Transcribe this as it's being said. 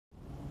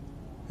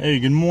Hey,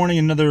 good morning.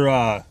 Another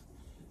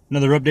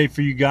update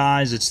for you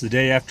guys. It's the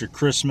day after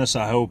Christmas.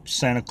 I hope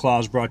Santa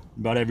Claus brought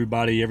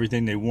everybody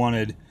everything they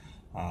wanted.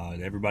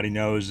 Everybody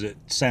knows that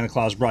Santa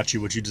Claus brought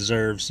you what you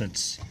deserve,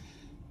 since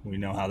we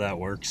know how that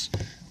works.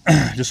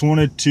 Just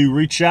wanted to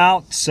reach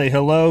out, say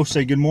hello,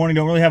 say good morning.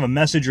 Don't really have a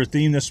message or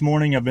theme this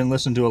morning. I've been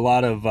listening to a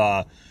lot of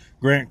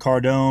Grant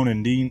Cardone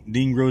and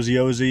Dean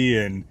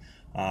Graziosi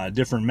and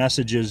different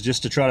messages,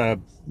 just to try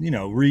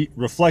to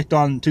reflect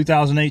on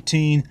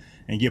 2018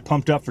 and get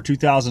pumped up for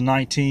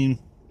 2019.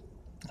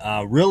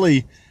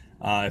 Really,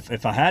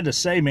 if I had to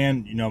say,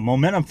 man,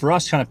 momentum for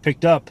us kind of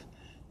picked up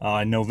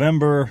in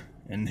November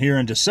and here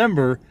in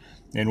December,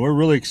 and we're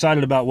really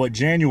excited about what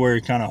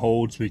January kind of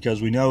holds,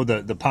 because we know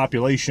that the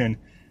population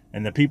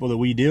and the people that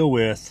we deal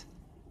with,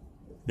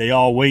 they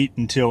all wait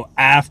until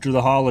after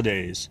the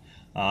holidays.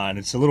 And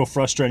it's a little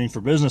frustrating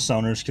for business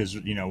owners, because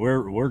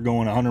we're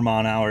going 100 mile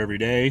an hour every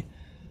day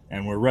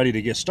and we're ready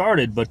to get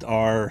started, but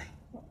our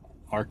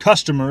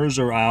customers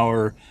or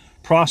our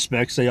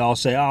prospects, they all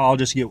say, "Oh,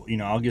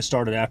 I'll get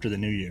started after the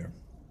new year."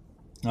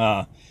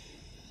 And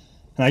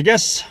I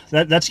guess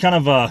that's kind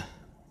of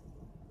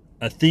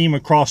a theme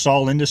across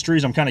all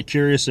industries. I'm kind of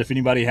curious if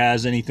anybody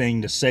has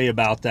anything to say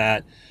about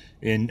that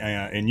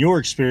in your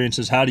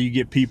experiences. How do you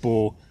get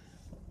people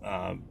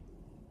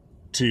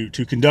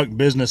to conduct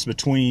business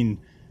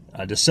between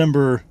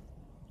December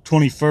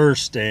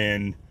 21st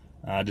and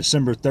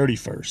December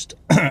 31st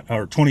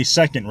or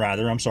 22nd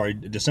rather? I'm sorry,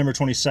 December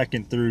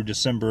 22nd through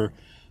December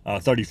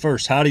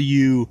 31st. How do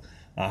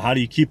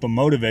you keep them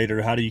motivated,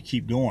 or how do you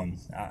keep going?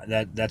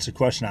 That's a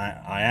question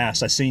I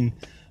asked. I seen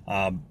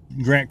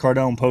Grant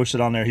Cardone posted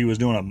on there. He was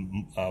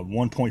doing a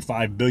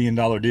 $1.5 billion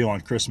deal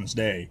on Christmas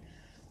Day.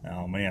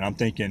 Oh man, I'm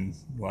thinking,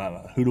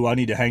 wow, who do I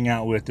need to hang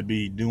out with to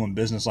be doing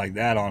business like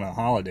that on a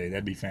holiday?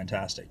 That'd be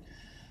fantastic.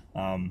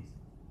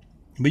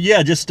 But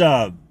yeah, just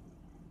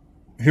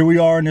here we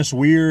are in this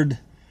weird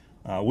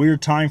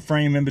time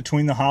frame in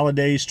between the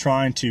holidays,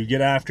 trying to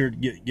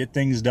get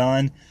things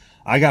done.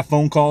 I got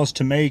phone calls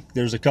to make.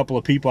 There's a couple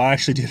of people I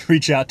actually did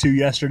reach out to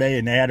yesterday,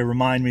 and they had to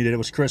remind me that it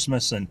was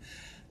Christmas, and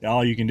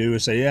all you can do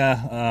is say,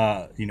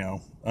 yeah,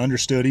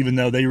 understood, even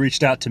though they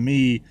reached out to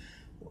me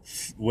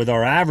with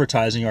our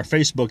advertising, our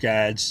Facebook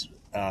ads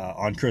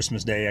on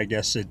Christmas Day. I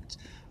guess it's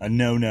a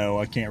no.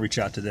 I can't reach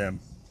out to them.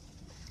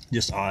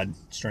 Just odd,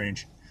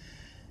 strange.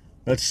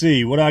 Let's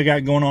see what I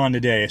got going on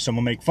today. So I'm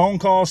gonna make phone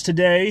calls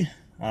today,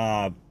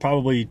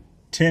 probably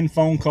 10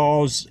 phone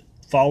calls,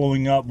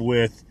 following up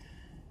with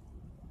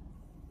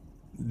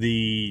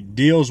the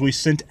deals we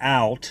sent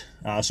out.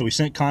 So we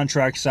sent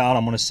contracts out.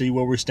 I'm going to see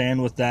where we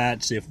stand with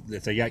that, see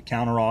if they got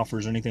counter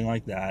offers or anything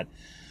like that.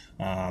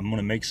 I'm going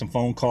to make some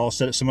phone calls,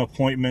 set up some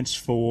appointments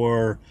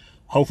for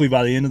hopefully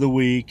by the end of the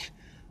week.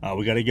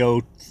 We got to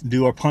go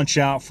do our punch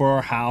out for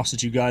our house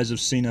that you guys have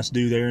seen us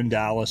do there in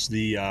Dallas,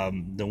 the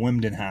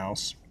Wimden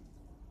house.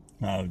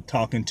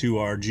 Talking to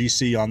our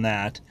GC on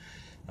that,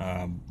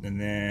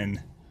 and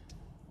then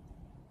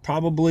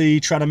probably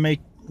try to make,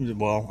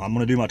 well, I'm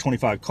going to do my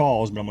 25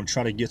 calls, but I'm going to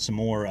try to get some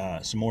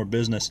more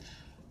business.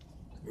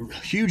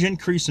 Huge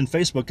increase in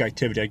Facebook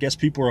activity. I guess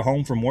people are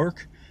home from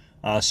work,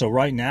 so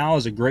right now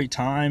is a great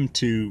time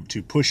to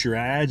push your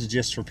ads,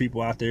 just for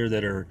people out there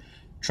that are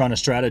trying to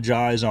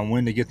strategize on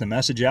when to get the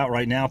message out.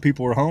 Right now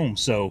people are home,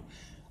 so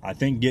I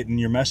think getting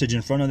your message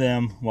in front of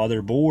them while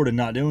they're bored and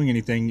not doing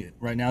anything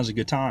right now is a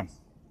good time.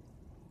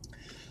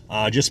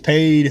 Just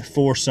paid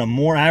for some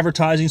more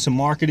advertising, some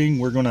marketing.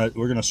 We're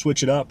gonna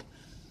switch it up.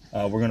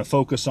 We're gonna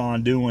focus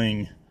on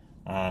doing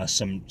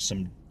some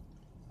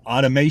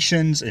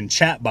automations and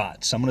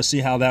chatbots. I'm gonna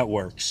see how that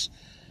works.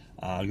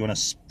 I'm gonna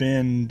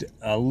spend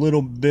a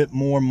little bit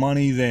more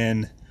money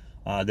than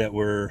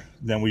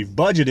we've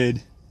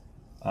budgeted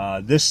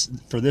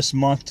for this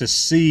month to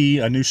see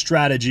a new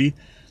strategy.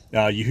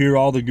 You hear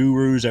all the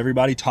gurus,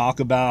 everybody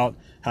talk about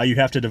how you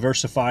have to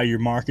diversify your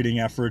marketing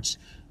efforts.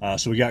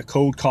 So we got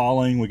cold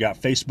calling, we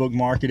got Facebook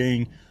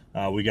marketing,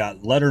 we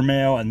got letter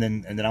mail, and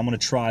then I'm going to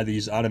try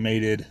these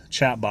automated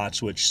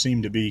chatbots, which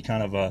seem to be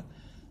kind of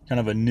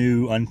a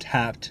new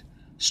untapped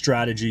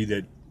strategy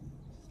that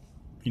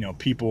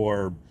people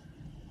are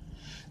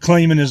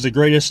claiming is the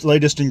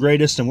latest and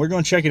greatest, and we're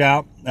going to check it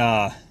out.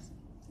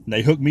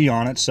 They hooked me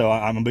on it, so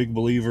I'm a big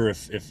believer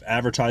if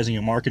advertising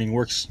and marketing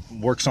works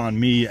on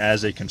me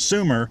as a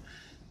consumer,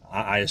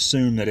 I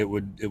assume that it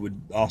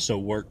would also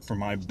work for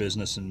my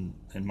business and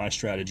my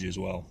strategy as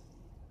well.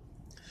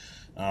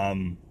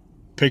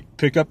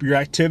 Pick up your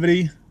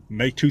activity,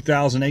 make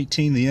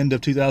 2018, the end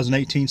of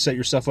 2018, set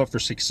yourself up for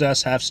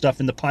success, have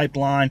stuff in the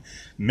pipeline,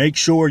 make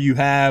sure you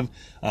have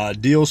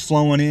deals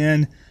flowing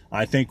in.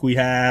 I think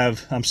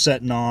I'm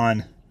setting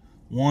on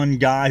one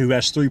guy who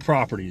has 3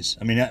 properties.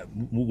 I mean,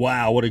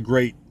 wow, what a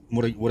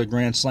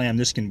grand slam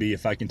this can be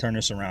if I can turn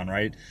this around,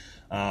 right?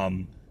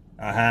 I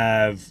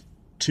have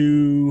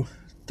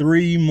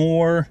 2-3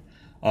 more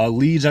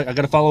leads I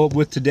got to follow up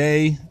with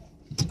today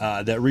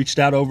that reached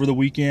out over the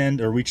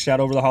weekend, or reached out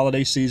over the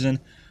holiday season.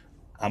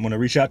 I'm going to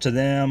reach out to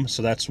them.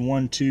 So that's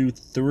 1, 2,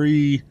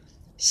 3,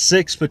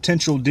 6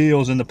 potential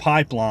deals in the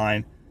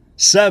pipeline.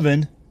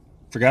 7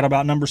 forgot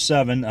about number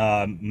 7.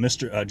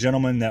 A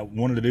gentleman that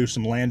wanted to do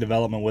some land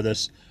development with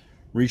us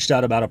reached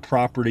out about a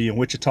property in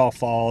Wichita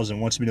Falls and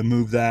wants me to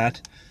move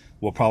that.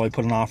 We'll probably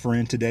put an offer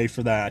in today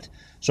for that.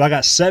 So I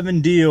got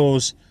 7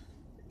 deals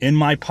in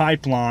my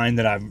pipeline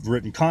that I've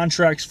written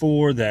contracts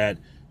for, that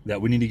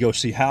we need to go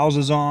see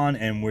houses on,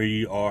 and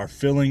we are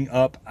filling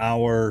up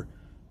our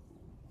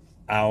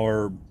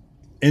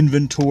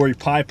inventory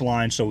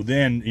pipeline. So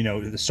then,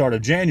 at the start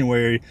of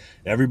January,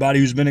 everybody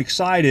who's been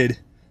excited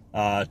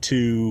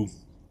to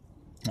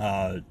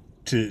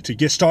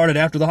get started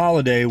after the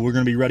holiday, we're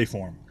going to be ready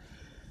for them.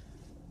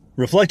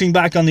 Reflecting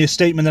back on the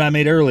statement that I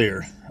made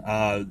earlier,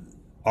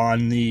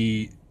 on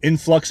the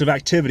influx of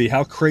activity,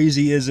 how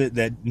crazy is it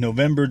that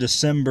November,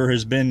 December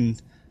has been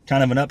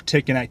kind of an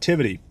uptick in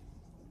activity?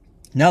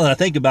 Now that I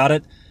think about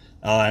it,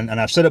 and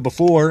I've said it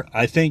before,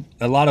 I think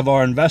a lot of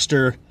our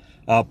investor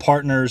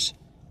partners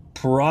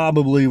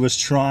probably was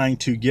trying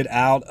to get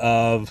out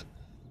of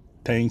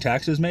paying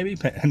taxes, maybe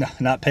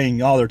not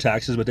paying all their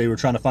taxes, but they were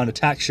trying to find a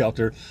tax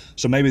shelter.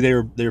 So maybe they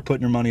were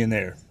putting their money in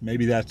there.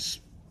 Maybe that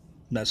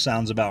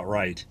sounds about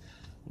right.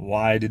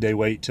 Why did they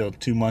wait till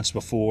 2 months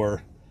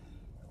before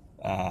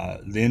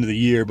the end of the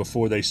year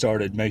before they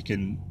started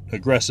making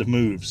aggressive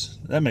moves?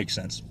 That makes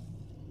sense.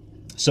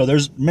 So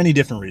there's many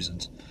different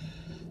reasons.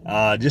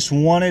 Just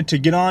wanted to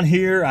get on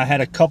here. I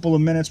had a couple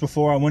of minutes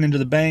before I went into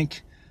the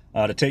bank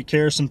to take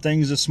care of some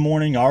things this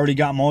morning. I already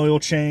got my oil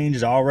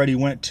changed. I already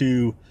went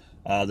to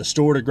the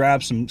store to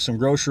grab some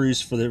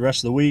groceries for the rest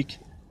of the week.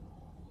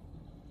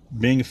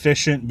 Being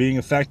efficient, being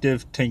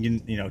effective,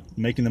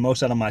 making the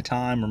most out of my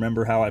time.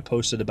 Remember how I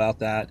posted about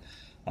that.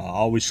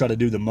 Always try to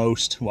do the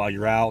most while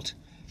you're out,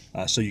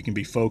 so you can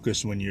be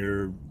focused when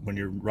you're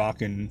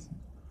rocking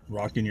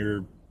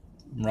your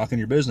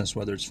business,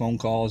 whether it's phone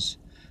calls.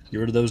 Get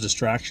rid of those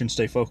distractions,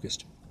 stay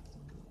focused.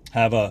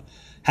 Have a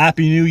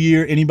happy new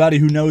year. Anybody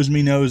who knows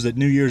me knows that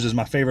New Year's is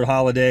my favorite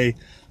holiday.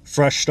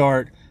 Fresh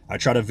start. I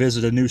try to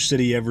visit a new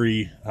city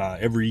every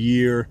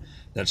year.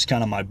 That's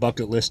kind of my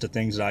bucket list of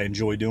things that I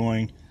enjoy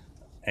doing,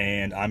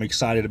 and I'm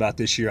excited about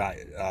this year.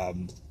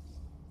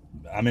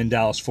 I'm in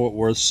Dallas-Fort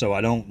Worth, so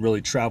I don't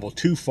really travel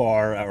too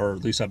far, or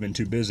at least I've been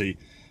too busy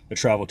to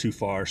travel too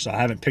far. So I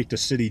haven't picked a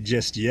city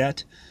just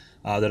yet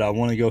that I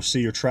want to go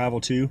see or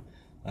travel to.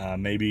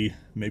 Maybe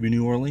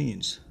New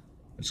Orleans.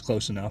 It's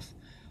close enough.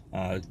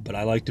 But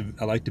I like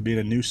to be in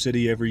a new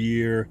city every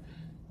year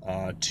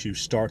to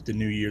start the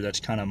new year. That's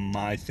kind of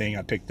my thing.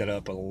 I picked that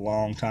up a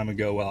long time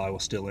ago while I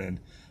was still in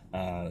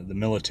the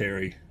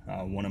military.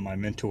 One of my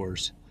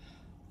mentors,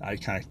 I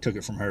kind of took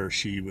it from her.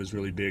 She was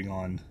really big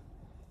on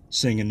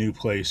seeing a new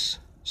place,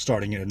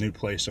 starting at a new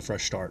place, a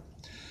fresh start.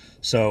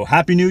 So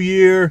happy New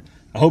Year.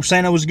 I hope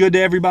Santa was good to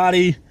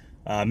everybody.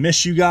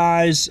 Miss you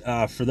guys.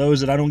 For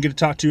those that I don't get to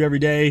talk to every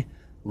day,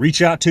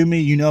 reach out to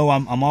me.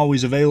 I'm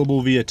always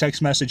available via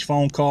text message,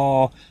 phone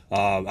call.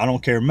 I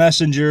don't care,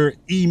 messenger,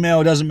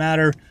 email, doesn't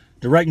matter.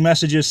 Direct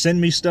messages,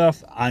 send me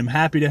stuff. I'm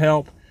happy to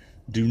help.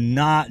 Do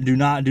not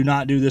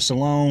do this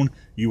alone.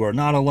 You are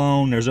not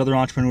alone. There's other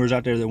entrepreneurs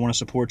out there that want to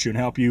support you and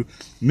help you.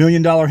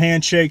 Million Dollar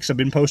Handshakes. I've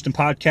been posting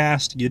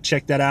podcasts. You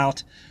check that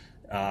out.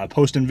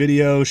 Posting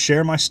videos.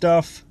 Share my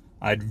stuff.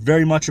 I'd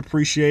very much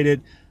appreciate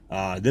it.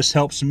 This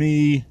helps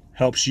me,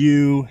 helps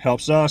you,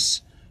 helps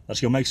us.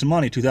 Let's go make some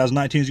money.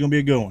 2019 is going to be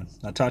a good one.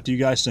 I'll talk to you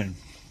guys soon.